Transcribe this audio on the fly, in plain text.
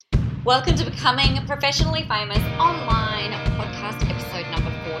Welcome to Becoming Professionally Famous Online podcast episode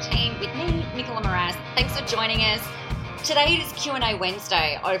number 14 with me, Nicola Moraz. Thanks for joining us. Today is Q&A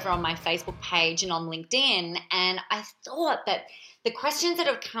Wednesday over on my Facebook page and on LinkedIn, and I thought that the questions that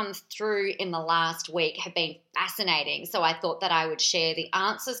have come through in the last week have been fascinating, so I thought that I would share the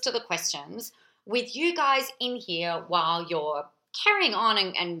answers to the questions with you guys in here while you're carrying on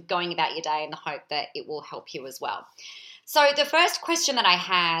and going about your day in the hope that it will help you as well. So the first question that I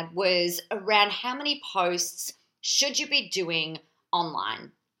had was around how many posts should you be doing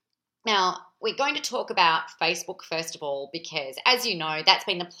online? Now, we're going to talk about Facebook first of all because, as you know, that's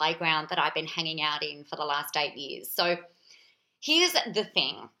been the playground that I've been hanging out in for the last 8 years. So here's the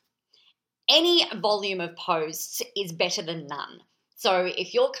thing. Any volume of posts is better than none. So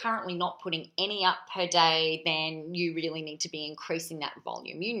if you're currently not putting any up per day, then you really need to be increasing that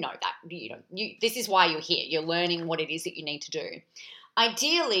volume. You know that. This is why you're here. You're learning what it is that you need to do.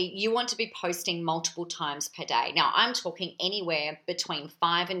 Ideally, you want to be posting multiple times per day. Now, I'm talking anywhere between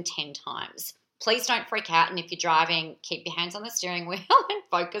 5 and 10 times. Please don't freak out, and if you're driving, keep your hands on the steering wheel and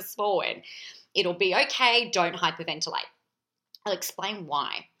focus forward. It'll be okay. Don't hyperventilate. I'll explain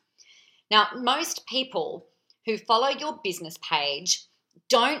why. Now, most people who follow your business page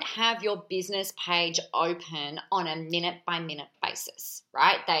don't have your business page open on a minute-by-minute basis,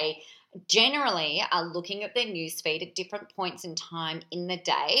 right? They generally are looking at their newsfeed at different points in time in the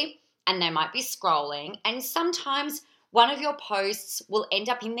day, and they might be scrolling, and sometimes one of your posts will end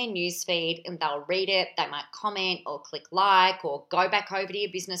up in their newsfeed and they'll read it, they might comment or click like or go back over to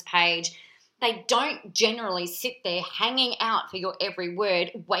your business page. They don't generally sit there hanging out for your every word,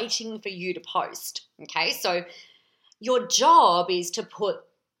 waiting for you to post, okay? So your job is to put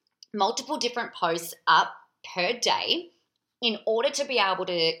multiple different posts up per day in order to be able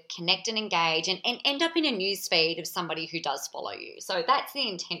to connect and engage and end up in a newsfeed of somebody who does follow you. So that's the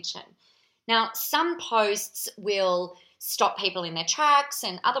intention. Now, some posts will stop people in their tracks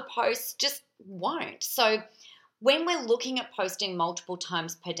and other posts just won't. So when we're looking at posting multiple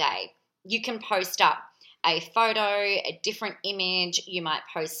times per day, you can post up a photo, a different image, you might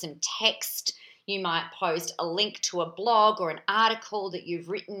post some text, you might post a link to a blog or an article that you've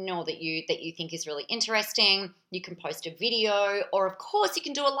written or that you think is really interesting. You can post a video, or of course you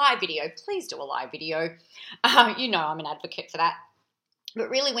can do a live video. Please do a live video. You know I'm an advocate for that.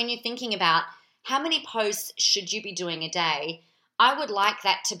 But really, when you're thinking about how many posts should you be doing a day, I would like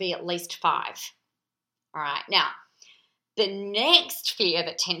that to be at least 5. All right, now, the next fear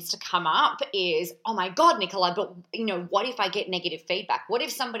that tends to come up is, oh my God, Nicola, but what if I get negative feedback? What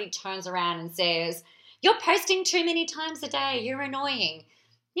if somebody turns around and says, you're posting too many times a day, you're annoying?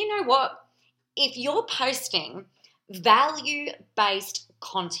 You know what? If you're posting value-based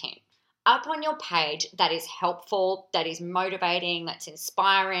content up on your page that is helpful, that is motivating, that's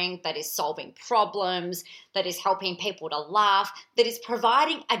inspiring, that is solving problems, that is helping people to laugh, that is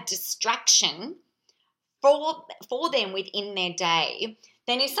providing a distraction for them within their day,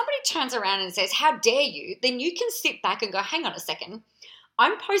 then if somebody turns around and says, how dare you, then you can sit back and go, hang on a second,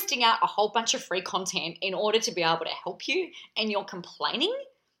 I'm posting out a whole bunch of free content in order to be able to help you, and you're complaining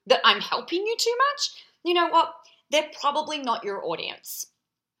that I'm helping you too much? You know what? They're probably not your audience,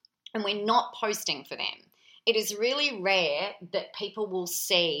 and we're not posting for them. It is really rare that people will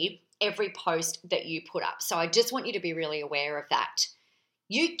see every post that you put up. So I just want you to be really aware of that.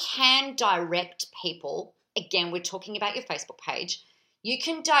 You can direct people, again, we're talking about your Facebook page, you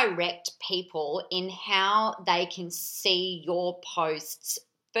can direct people in how they can see your posts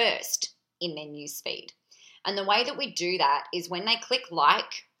first in their newsfeed. And the way that we do that is when they click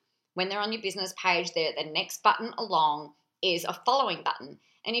like, when they're on your business page, the next button along is a following button.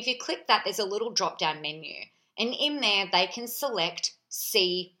 And if you click that, there's a little drop-down menu. And in there, they can select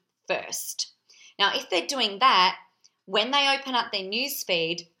see first. Now, if they're doing that, when they open up their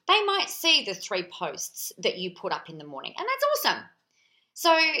newsfeed, they might see the 3 posts that you put up in the morning, and that's awesome.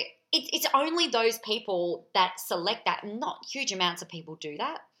 So it's only those people that select that, and not huge amounts of people do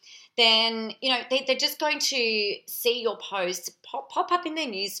that. Then, they're just going to see your posts pop up in their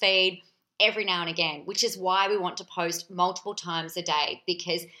newsfeed every now and again, which is why we want to post multiple times a day,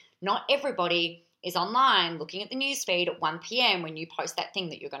 because not everybody is online looking at the newsfeed at 1 p.m. when you post that thing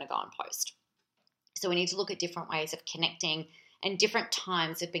that you're going to go and post. So we need to look at different ways of connecting and different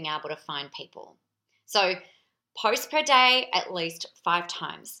times of being able to find people. So post per day at least 5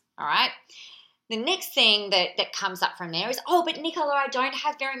 times, all right? The next thing that comes up from there is, oh, but Nicola, I don't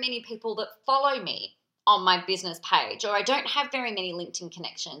have very many people that follow me on my business page, or I don't have very many LinkedIn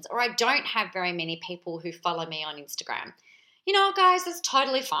connections, or I don't have very many people who follow me on Instagram. You know, guys, that's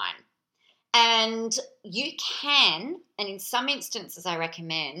totally fine. And you can, and in some instances I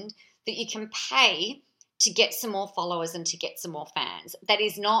recommend, that you can pay to get some more followers and to get some more fans. That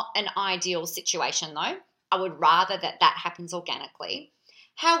is not an ideal situation though. I would rather that happens organically.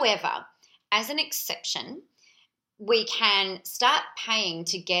 However, as an exception, we can start paying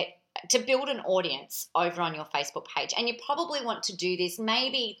to build an audience over on your Facebook page. And you probably want to do this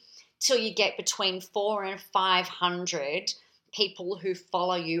maybe till you get between 400 and 500 people who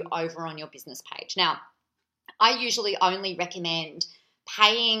follow you over on your business page. Now, I usually only recommend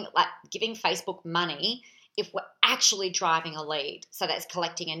paying, like giving Facebook money if we're actually driving a lead. So that's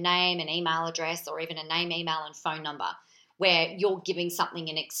collecting a name, an email address, or even a name, email, and phone number, where you're giving something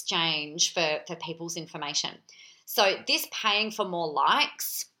in exchange for people's information. So this paying for more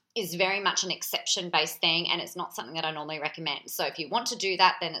likes is very much an exception-based thing, and it's not something that I normally recommend. So if you want to do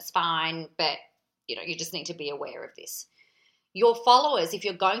that, then it's fine, but you just need to be aware of this. Your followers, if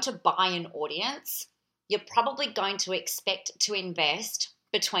you're going to buy an audience, you're probably going to expect to invest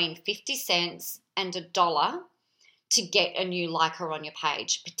between 50 cents and $1 to get a new liker on your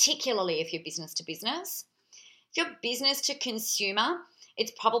page, particularly if you're business to business. If you're business to consumer,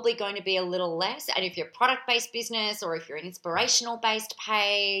 it's probably going to be a little less. And if you're a product-based business, or if you're an inspirational-based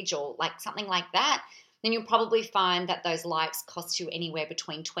page or like something like that, then you'll probably find that those likes cost you anywhere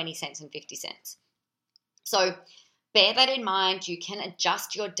between 20 cents and 50 cents. So bear that in mind. You can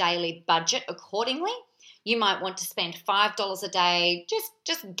adjust your daily budget accordingly. You might want to spend $5 a day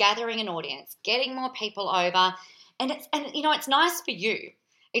just gathering an audience, getting more people over. And it's nice for you.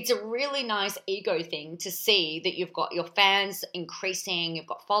 It's a really nice ego thing to see that you've got your fans increasing, you've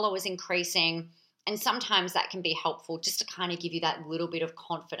got followers increasing, and sometimes that can be helpful just to kind of give you that little bit of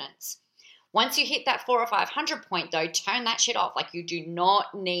confidence. Once you hit that 400 or 500 point though, turn that shit off. Like, you do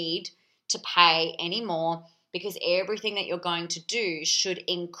not need to pay anymore, because everything that you're going to do should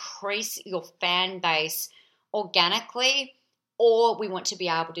increase your fan base organically, or we want to be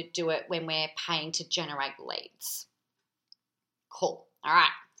able to do it when we're paying to generate leads. Cool. All right.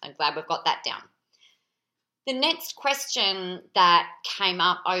 I'm glad we've got that down. The next question that came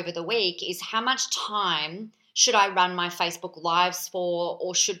up over the week is, how much time should I run my Facebook Lives for,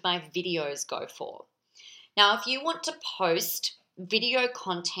 or should my videos go for? Now, if you want to post video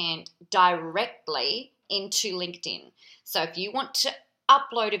content directly into LinkedIn, so if you want to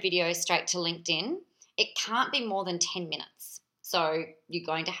upload a video straight to LinkedIn, it can't be more than 10 minutes. So you're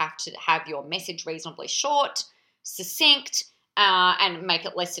going to have your message reasonably short, succinct, and make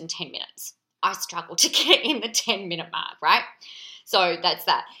it less than 10 minutes. I struggle to get in the 10-minute mark, right? So that's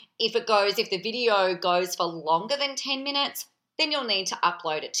that. If the video goes for longer than 10 minutes, then you'll need to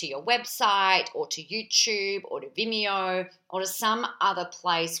upload it to your website, or to YouTube, or to Vimeo, or to some other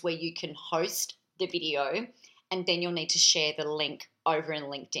place where you can host the video, and then you'll need to share the link over in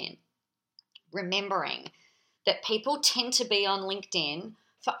LinkedIn. Remembering that people tend to be on LinkedIn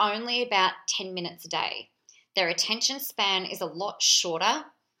for only about 10 minutes a day. Their attention span is a lot shorter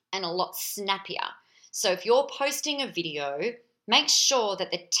and a lot snappier. So if you're posting a video, make sure that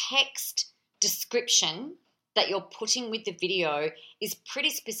the text description that you're putting with the video is pretty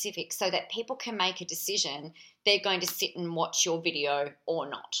specific, so that people can make a decision they're going to sit and watch your video or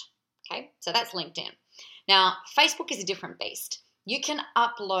not. Okay, so that's LinkedIn. Now, Facebook is a different beast. You can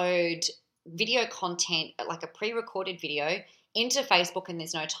upload video content, like a pre-recorded video, into Facebook, and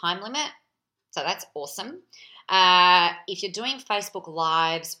there's no time limit. So that's awesome. If you're doing Facebook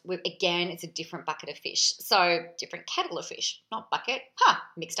Lives, again, it's a different bucket of fish. So different kettle of fish, not bucket.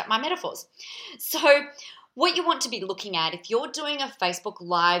 Mixed up my metaphors. So what you want to be looking at, if you're doing a Facebook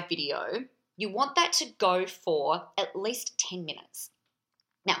Live video, you want that to go for at least 10 minutes.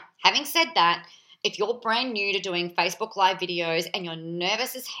 Now, having said that, if you're brand new to doing Facebook Live videos and you're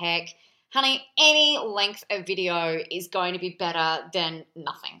nervous as heck, honey, any length of video is going to be better than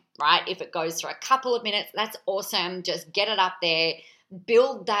nothing, right? If it goes for a couple of minutes, that's awesome. Just get it up there,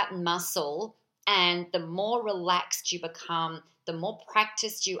 build that muscle, and the more relaxed you become, the more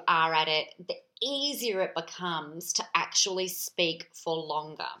practiced you are at it, the easier it becomes to actually speak for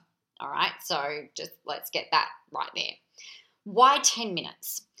longer, all right? So just let's get that right there. Why 10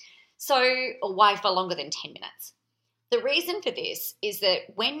 minutes? Or why for longer than 10 minutes? The reason for this is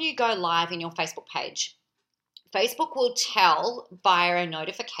that when you go live in your Facebook page, Facebook will tell via a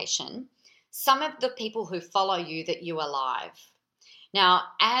notification some of the people who follow you that you are live. Now,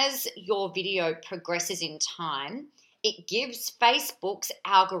 as your video progresses in time, it gives Facebook's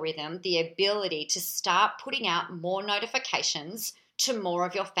algorithm the ability to start putting out more notifications to more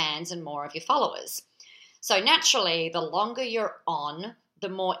of your fans and more of your followers. So naturally, the longer you're on, the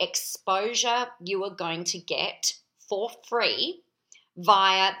more exposure you are going to get for free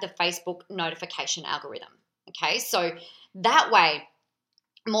via the Facebook notification algorithm. Okay, so that way,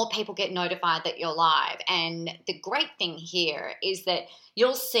 more people get notified that you're live. And the great thing here is that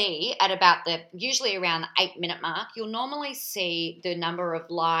you'll see at about usually around the 8-minute mark, you'll normally see the number of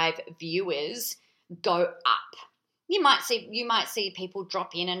live viewers go up. You might see people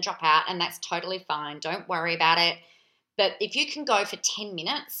drop in and drop out, and that's totally fine. Don't worry about it. But if you can go for 10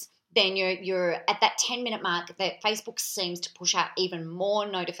 minutes, then you're at that 10-minute mark that Facebook seems to push out even more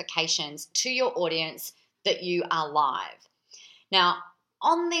notifications to your audience that you are live. Now,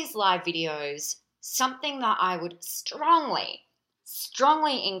 on these live videos, something that I would strongly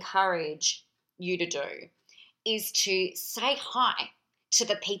encourage you to do is to say hi to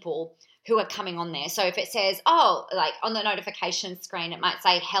the people who are coming on there. So if it says, like on the notification screen, it might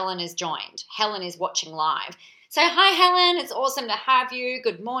say Helen has joined. Helen is watching live. So, hi, Helen. It's awesome to have you.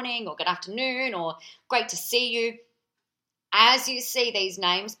 Good morning or good afternoon or great to see you. As you see these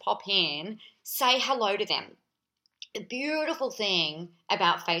names pop in, say hello to them. The beautiful thing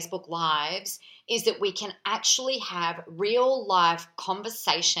about Facebook Lives is that we can actually have real life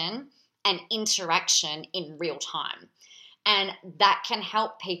conversation and interaction in real time. And that can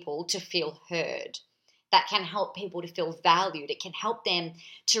help people to feel heard. That can help people to feel valued. It can help them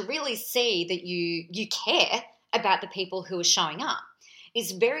to really see that you care about the people who are showing up.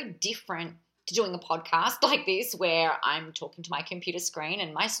 It's very different to doing a podcast like this where I'm talking to my computer screen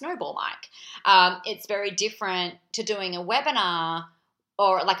and my snowball mic. It's very different to doing a webinar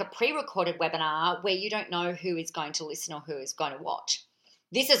or like a pre-recorded webinar where you don't know who is going to listen or who is going to watch.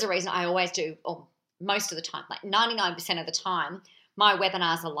 This is the reason I always do, or most of the time, like 99% of the time, my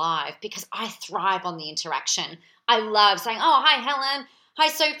webinars are live because I thrive on the interaction. I love saying, hi, Helen. Hi,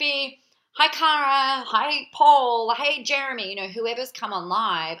 Sophie. Hi, Cara. Hi, Paul. Hey, Jeremy. Whoever's come on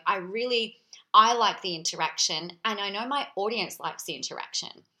live, I like the interaction, and I know my audience likes the interaction.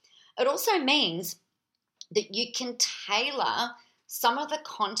 It also means that you can tailor some of the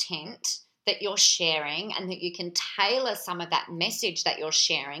content that you're sharing and that you can tailor some of that message that you're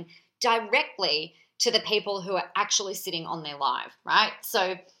sharing directly to the people who are actually sitting on their live, right?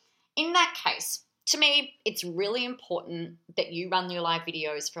 So in that case, to me, it's really important that you run your live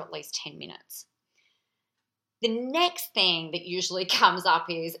videos for at least 10 minutes. The next thing that usually comes up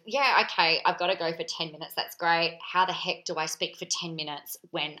is, okay, I've got to go for 10 minutes. That's great. How the heck do I speak for 10 minutes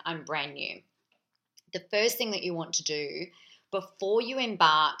when I'm brand new? The first thing that you want to do before you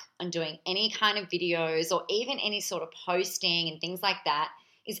embark on doing any kind of videos or even any sort of posting and things like that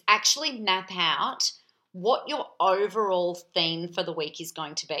is actually map out what your overall theme for the week is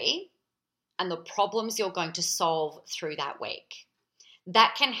going to be and the problems you're going to solve through that week.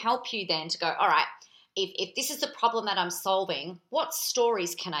 That can help you then to go, all right, if this is the problem that I'm solving, what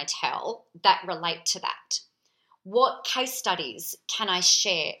stories can I tell that relate to that? What case studies can I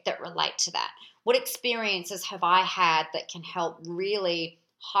share that relate to that? What experiences have I had that can help really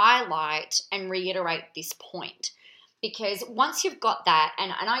highlight and reiterate this point? Because once you've got that,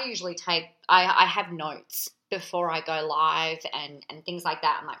 and I usually I have notes before I go live and things like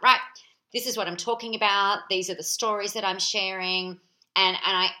that. I'm like, right, this is what I'm talking about. These are the stories that I'm sharing. And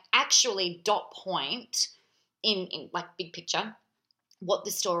I actually dot point in like big picture what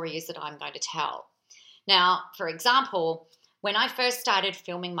the story is that I'm going to tell. Now, for example, when I first started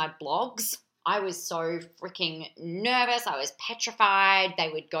filming my blogs, I was so freaking nervous. I was petrified. They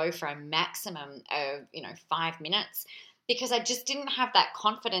would go for a maximum of, 5 minutes because I just didn't have that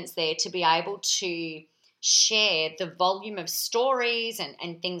confidence there to be able to share the volume of stories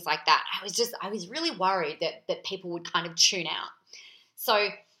and things like that. I was really worried that people would kind of tune out. So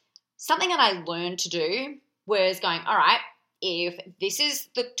something that I learned to do was going, all right, if this is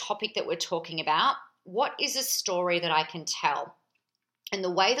the topic that we're talking about, what is a story that I can tell? And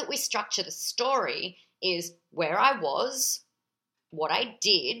the way that we structure the story is where I was, what I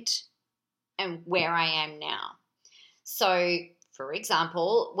did, and where I am now. So, for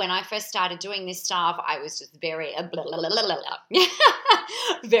example, when I first started doing this stuff, I was just very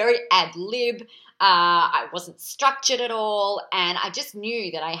very ad lib. I wasn't structured at all, and I just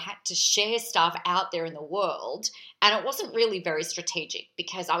knew that I had to share stuff out there in the world, and it wasn't really very strategic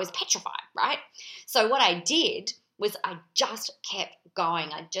because I was petrified, right? So what I did was I just kept going.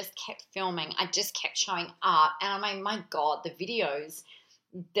 I just kept filming. I just kept showing up, and I'm like, my God, the videos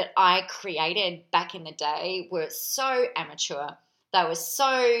that I created back in the day were so amateur. They were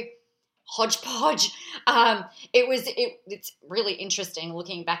so hodgepodge. It's really interesting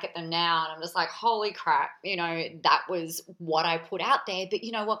looking back at them now, and I'm just like, holy crap, that was what I put out there. But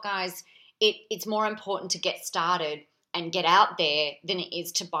you know what, guys, it's more important to get started and get out there than it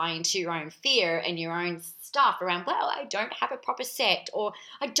is to buy into your own fear and your own stuff around, well, I don't have a proper set, or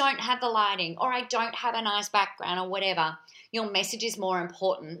I don't have the lighting, or I don't have a nice background, or whatever. Your message is more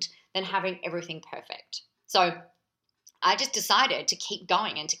important than having everything perfect. So I just decided to keep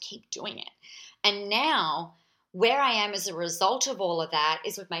going and to keep doing it. And now where I am as a result of all of that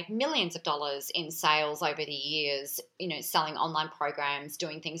is we've made millions of dollars in sales over the years, selling online programs,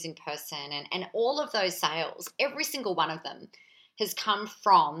 doing things in person, and all of those sales, every single one of them has come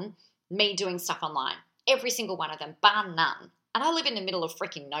from me doing stuff online. Every single one of them, bar none. And I live in the middle of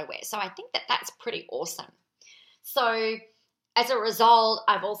freaking nowhere. So I think that that's pretty awesome. So as a result,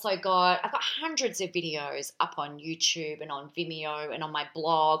 I've got hundreds of videos up on YouTube and on Vimeo and on my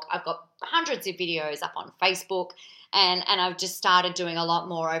blog. I've got hundreds of videos up on Facebook, and I've just started doing a lot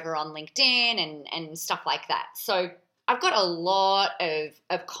more over on LinkedIn and stuff like that. So I've got a lot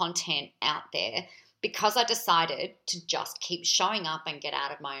of content out there because I decided to just keep showing up and get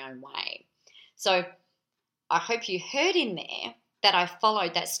out of my own way. So I hope you heard in there that I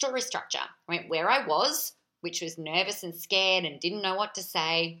followed that story structure. I went where I was, which was nervous and scared and didn't know what to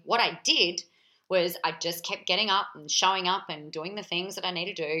say. What I did was I just kept getting up and showing up and doing the things that I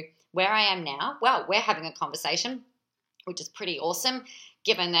need to do. Where I am now, well, we're having a conversation, which is pretty awesome,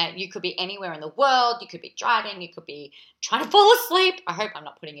 given that you could be anywhere in the world. You could be driving. You could be trying to fall asleep. I hope I'm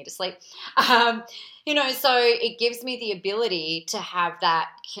not putting you to sleep. So it gives me the ability to have that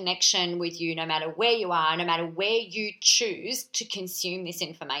connection with you no matter where you are, no matter where you choose to consume this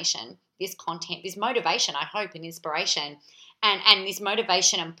information, this content, this motivation, I hope, and inspiration, and this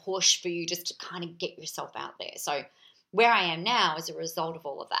motivation and push for you just to kind of get yourself out there. So where I am now is a result of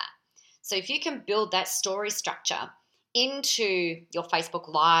all of that. So if you can build that story structure into your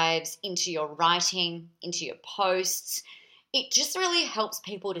Facebook Lives, into your writing, into your posts, it just really helps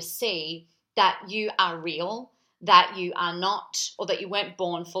people to see that you are real, that you are not, or that you weren't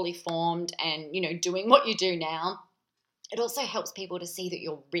born fully formed and, doing what you do now. It also helps people to see that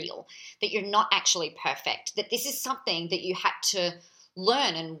you're real, that you're not actually perfect, that this is something that you had to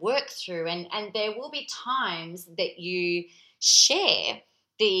learn and work through. And there will be times that you share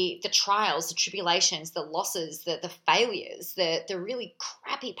the trials, the tribulations, the losses, the failures, the really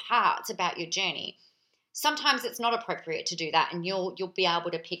crappy parts about your journey. Sometimes it's not appropriate to do that, and you'll be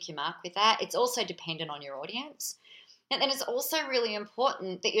able to pick your mark with that. It's also dependent on your audience. And then it's also really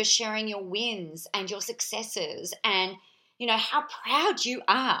important that you're sharing your wins and your successes and how proud you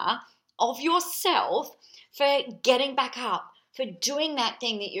are of yourself for getting back up, for doing that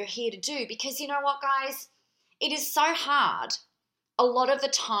thing that you're here to do. Because you know what, guys? It is so hard a lot of the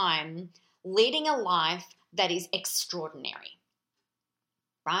time leading a life that is extraordinary,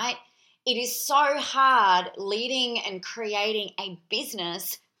 right? It is so hard leading and creating a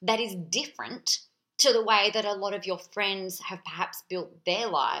business that is different to the way that a lot of your friends have perhaps built their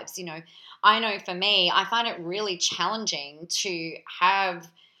lives. I know for me, I find it really challenging to have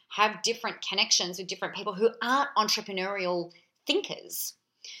different connections with different people who aren't entrepreneurial thinkers.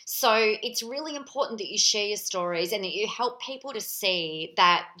 So it's really important that you share your stories and that you help people to see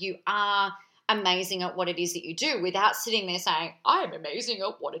that you are amazing at what it is that you do without sitting there saying, I am amazing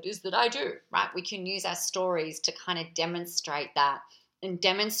at what it is that I do, right? We can use our stories to kind of demonstrate that and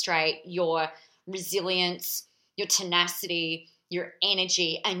demonstrate your resilience, your tenacity, your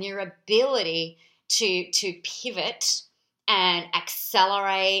energy, and your ability to pivot and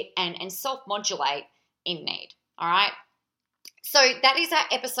accelerate and self-modulate in need, all right? So that is our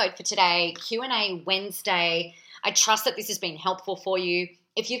episode for today, Q&A Wednesday. I trust that this has been helpful for you.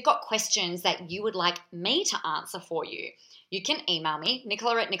 If you've got questions that you would like me to answer for you, you can email me,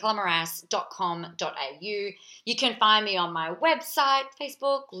 nicola@nicolamoras.com.au. You can find me on my website,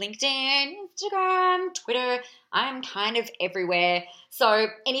 Facebook, LinkedIn, Instagram, Twitter. I'm kind of everywhere. So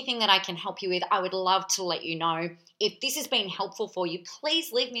anything that I can help you with, I would love to let you know. If this has been helpful for you,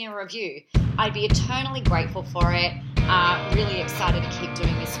 please leave me a review. I'd be eternally grateful for it. Really excited to keep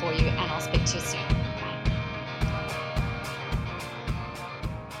doing this